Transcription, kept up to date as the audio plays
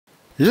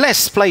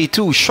Let's play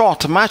two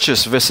short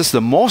matches versus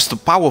the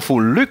most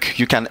powerful Luke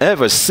you can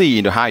ever see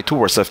in the high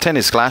tours of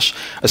Tennis Clash,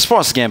 a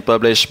sports game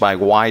published by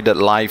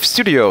Wildlife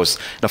Studios.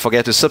 Don't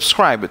forget to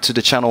subscribe to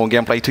the channel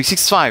Gameplay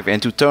 365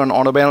 and to turn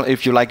on the bell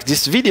if you like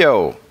this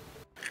video.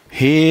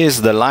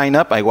 Here's the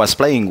lineup I was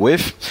playing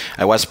with.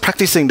 I was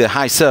practicing the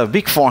high serve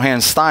big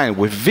forehand style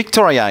with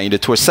Victoria in the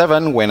Tour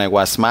 7 when I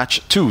was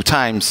matched 2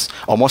 times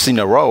almost in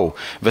a row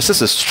versus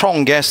the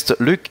strongest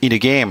Luke in the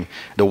game,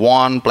 the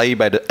one played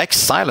by the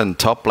ex-silent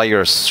top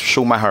player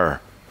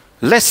Schumacher.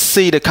 Let's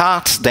see the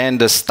cards, then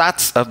the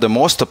stats of the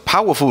most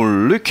powerful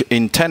Luke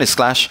in Tennis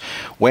Clash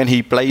when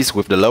he plays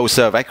with the low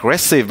serve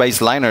aggressive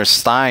baseliner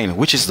style,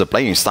 which is the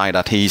playing style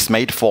that he is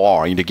made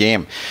for in the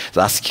game.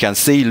 So as you can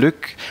see,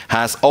 Luke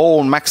has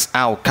all maxed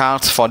out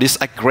cards for this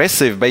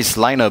aggressive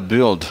baseliner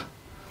build.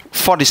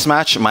 For this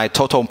match, my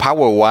total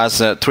power was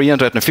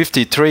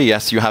 353,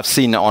 as you have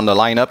seen on the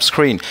lineup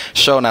screen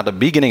shown at the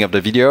beginning of the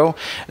video.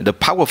 The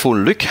powerful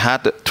Luke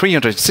had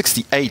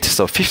 368,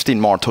 so 15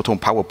 more total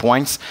power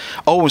points.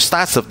 All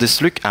stats of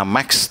this Luke are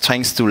maxed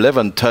thanks to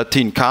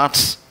 11-13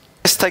 cards.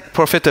 Let's take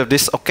profit of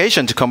this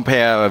occasion to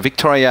compare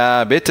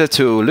Victoria better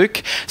to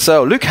Luke.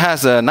 So Luke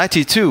has a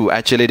 92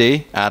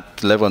 agility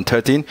at level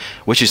 13,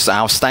 which is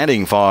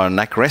outstanding for an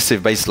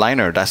aggressive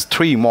baseliner. That's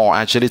 3 more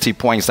agility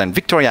points than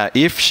Victoria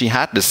if she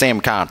had the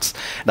same cards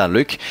than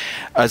Luke.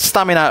 A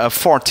stamina of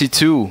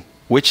 42,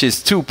 which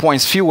is 2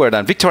 points fewer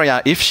than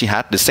Victoria if she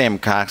had the same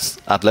cards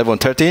at level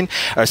 13.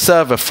 A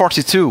serve of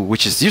 42,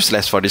 which is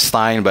useless for this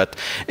style, but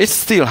it's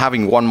still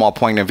having 1 more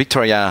point than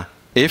Victoria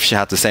if she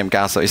had the same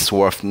card, so it's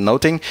worth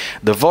noting.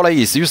 The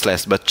volley is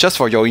useless, but just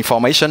for your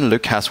information,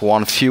 Luke has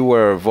 1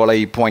 fewer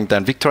volley point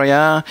than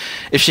Victoria.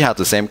 If she had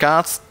the same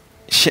cards,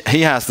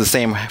 he has the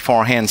same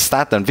forehand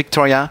stat than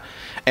Victoria.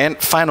 And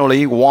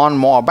finally, 1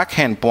 more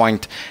backhand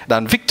point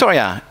than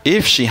Victoria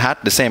if she had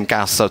the same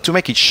cards. So to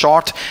make it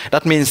short,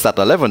 that means that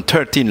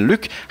 11-13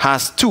 Luke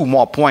has 2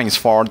 more points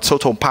for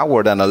total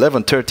power than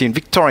 11-13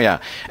 Victoria.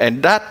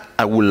 And that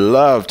I would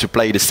love to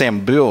play the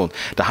same build,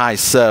 the high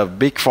serve,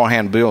 big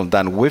forehand build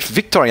than with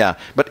Victoria,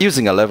 but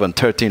using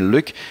 11-13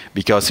 Luke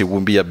because it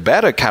would be a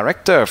better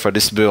character for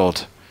this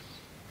build.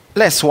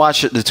 Let's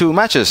watch the 2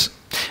 matches.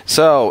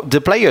 So the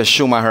player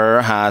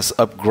Schumacher has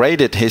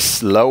upgraded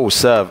his low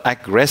serve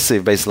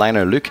aggressive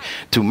baseliner Luke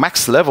to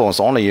max levels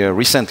only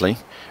recently,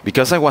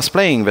 because I was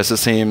playing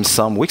versus him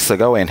some weeks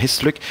ago and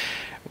his Luke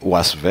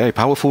was very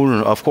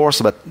powerful, of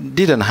course, but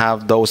didn't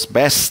have those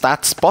best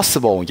stats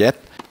possible yet.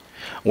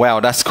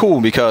 Well, that's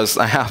cool because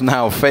I have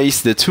now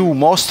faced the 2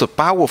 most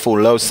powerful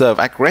low serve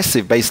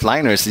aggressive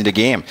baseliners in the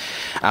game.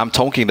 I'm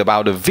talking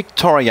about the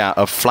Victoria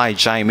of Fly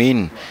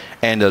Jiamin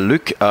and the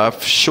Luke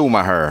of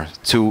Schumacher,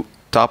 2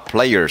 top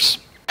players,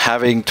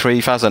 having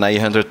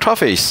 3,800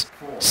 trophies.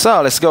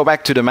 So let's go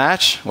back to the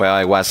match where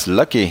I was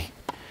lucky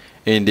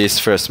in this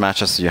first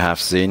match. As you have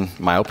seen,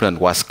 my opponent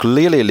was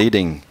clearly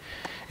leading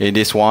in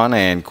this one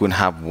and could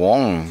have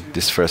won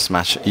this first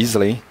match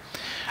easily.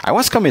 I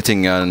was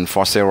committing on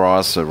force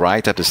errors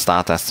right at the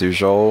start as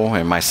usual,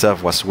 and my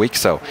serve was weak,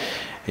 so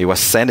he was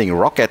sending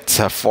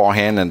rockets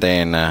forehand and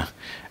then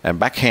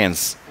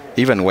backhands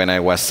even when I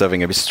was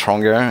serving a bit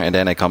stronger, and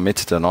then I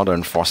committed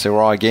another force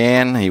error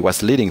again. He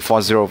was leading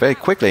 4-0 very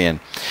quickly, and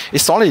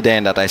it's only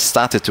then that I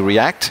started to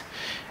react,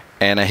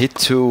 and I hit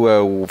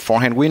 2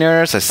 forehand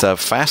winners. I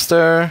served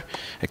faster,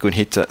 I could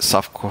hit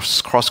soft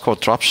cross-court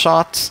drop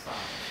shots,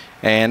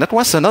 and that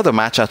was another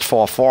match at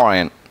 4-4,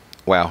 and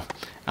well,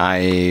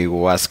 I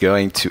was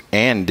going to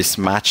end this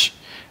match,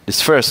 this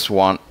first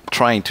one,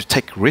 trying to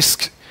take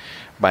risk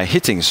by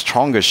hitting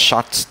stronger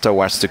shots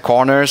towards the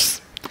corners,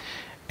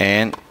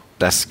 and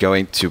that's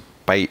going to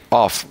pay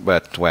off,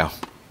 but well,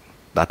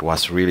 that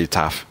was really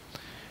tough.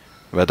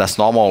 But that's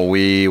normal,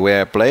 we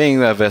were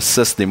playing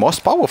versus the most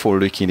powerful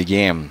Luke in the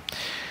game.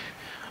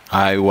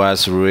 I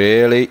was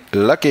really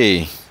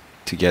lucky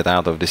to get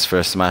out of this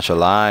first match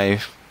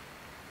alive.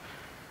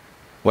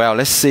 Well,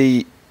 let's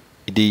see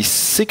the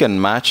second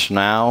match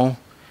now.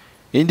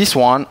 In this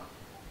one,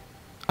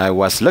 I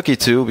was lucky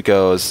too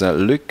because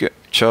Luke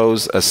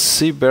chose a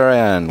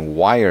Siberian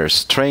wire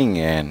string,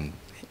 and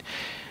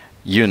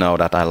you know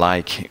that I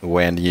like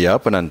when the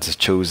opponent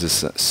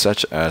chooses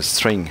such a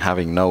string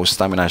having no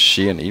stamina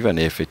shield, even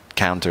if it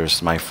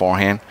counters my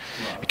forehand,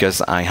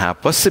 because I have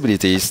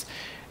possibilities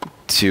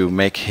to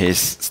make his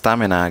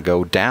stamina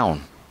go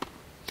down.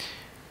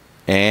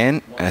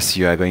 And as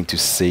you are going to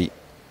see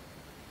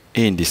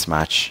in this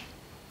match,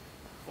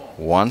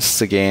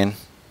 once again,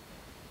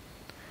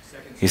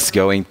 he's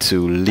going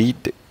to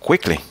lead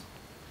quickly.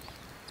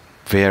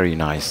 Very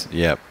nice.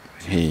 Yep,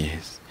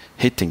 he's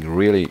hitting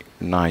really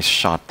nice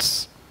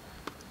shots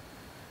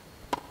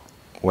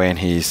when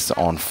he's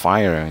on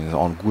fire and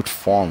on good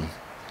form.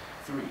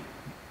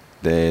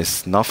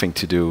 There's nothing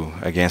to do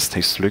against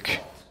his Luke.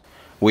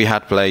 We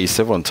had played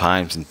several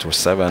times in Tour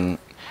 7,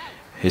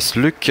 his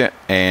Luke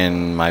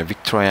and my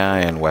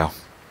Victoria, and well,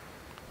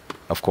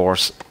 of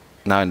course,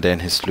 now and then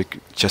his Luke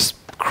just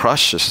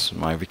crushes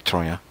my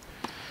Victoria,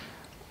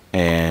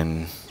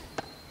 and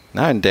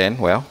now and then,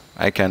 well,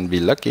 I can be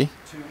lucky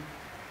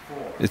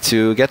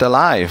to get a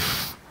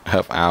live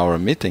of our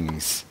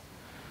meetings.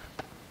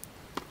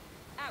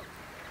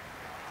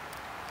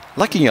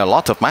 Liking a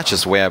lot of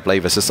matches where I play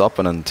versus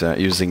opponent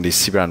using the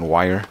Siberian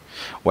wire,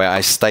 where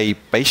I stay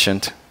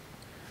patient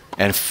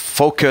and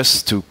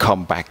focus to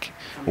come back,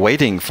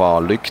 waiting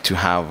for Luke to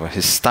have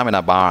his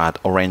stamina bar at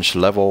orange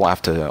level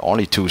after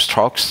only 2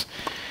 strokes,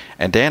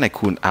 and then I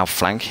could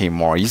outflank him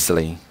more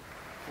easily.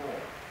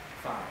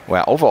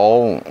 Well,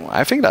 overall,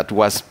 I think that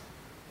was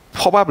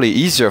probably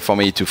easier for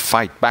me to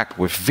fight back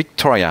with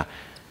Victoria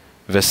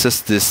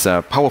versus this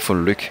powerful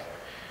Luke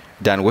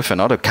than with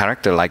another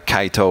character like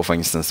Kaito, for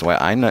instance,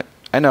 where I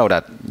know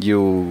that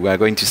you are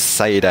going to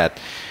say that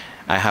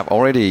I have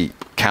already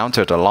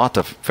countered a lot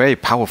of very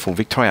powerful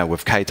Victoria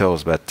with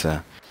Kaitos,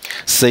 but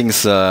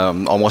since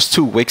almost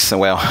 2 weeks,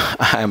 well,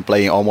 I am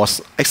playing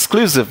almost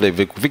exclusively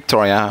with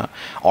Victoria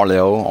or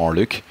Leo or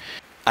Luke.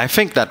 I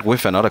think that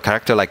with another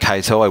character like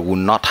Kaito, I would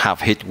not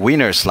have hit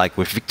winners like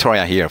with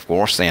Victoria here, of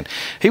course, and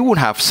he would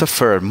have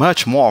suffered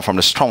much more from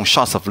the strong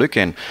shots of Luke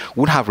and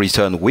would have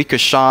returned weaker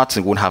shots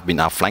and would have been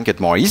outflanked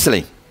more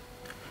easily.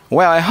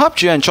 Well, I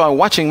hope you enjoy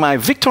watching my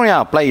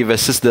Victoria play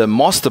versus the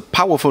most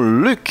powerful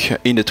Luke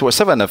in the Tour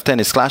 7 of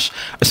Tennis Clash,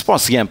 a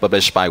sports game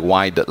published by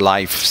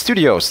Wildlife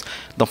Studios.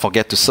 Don't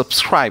forget to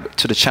subscribe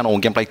to the channel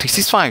Gameplay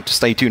 365 to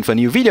stay tuned for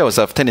new videos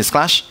of Tennis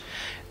Clash.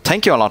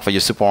 Thank you a lot for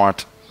your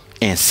support,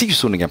 and see you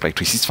soon in Gameplay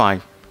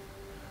 365.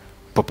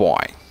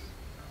 Bye-bye.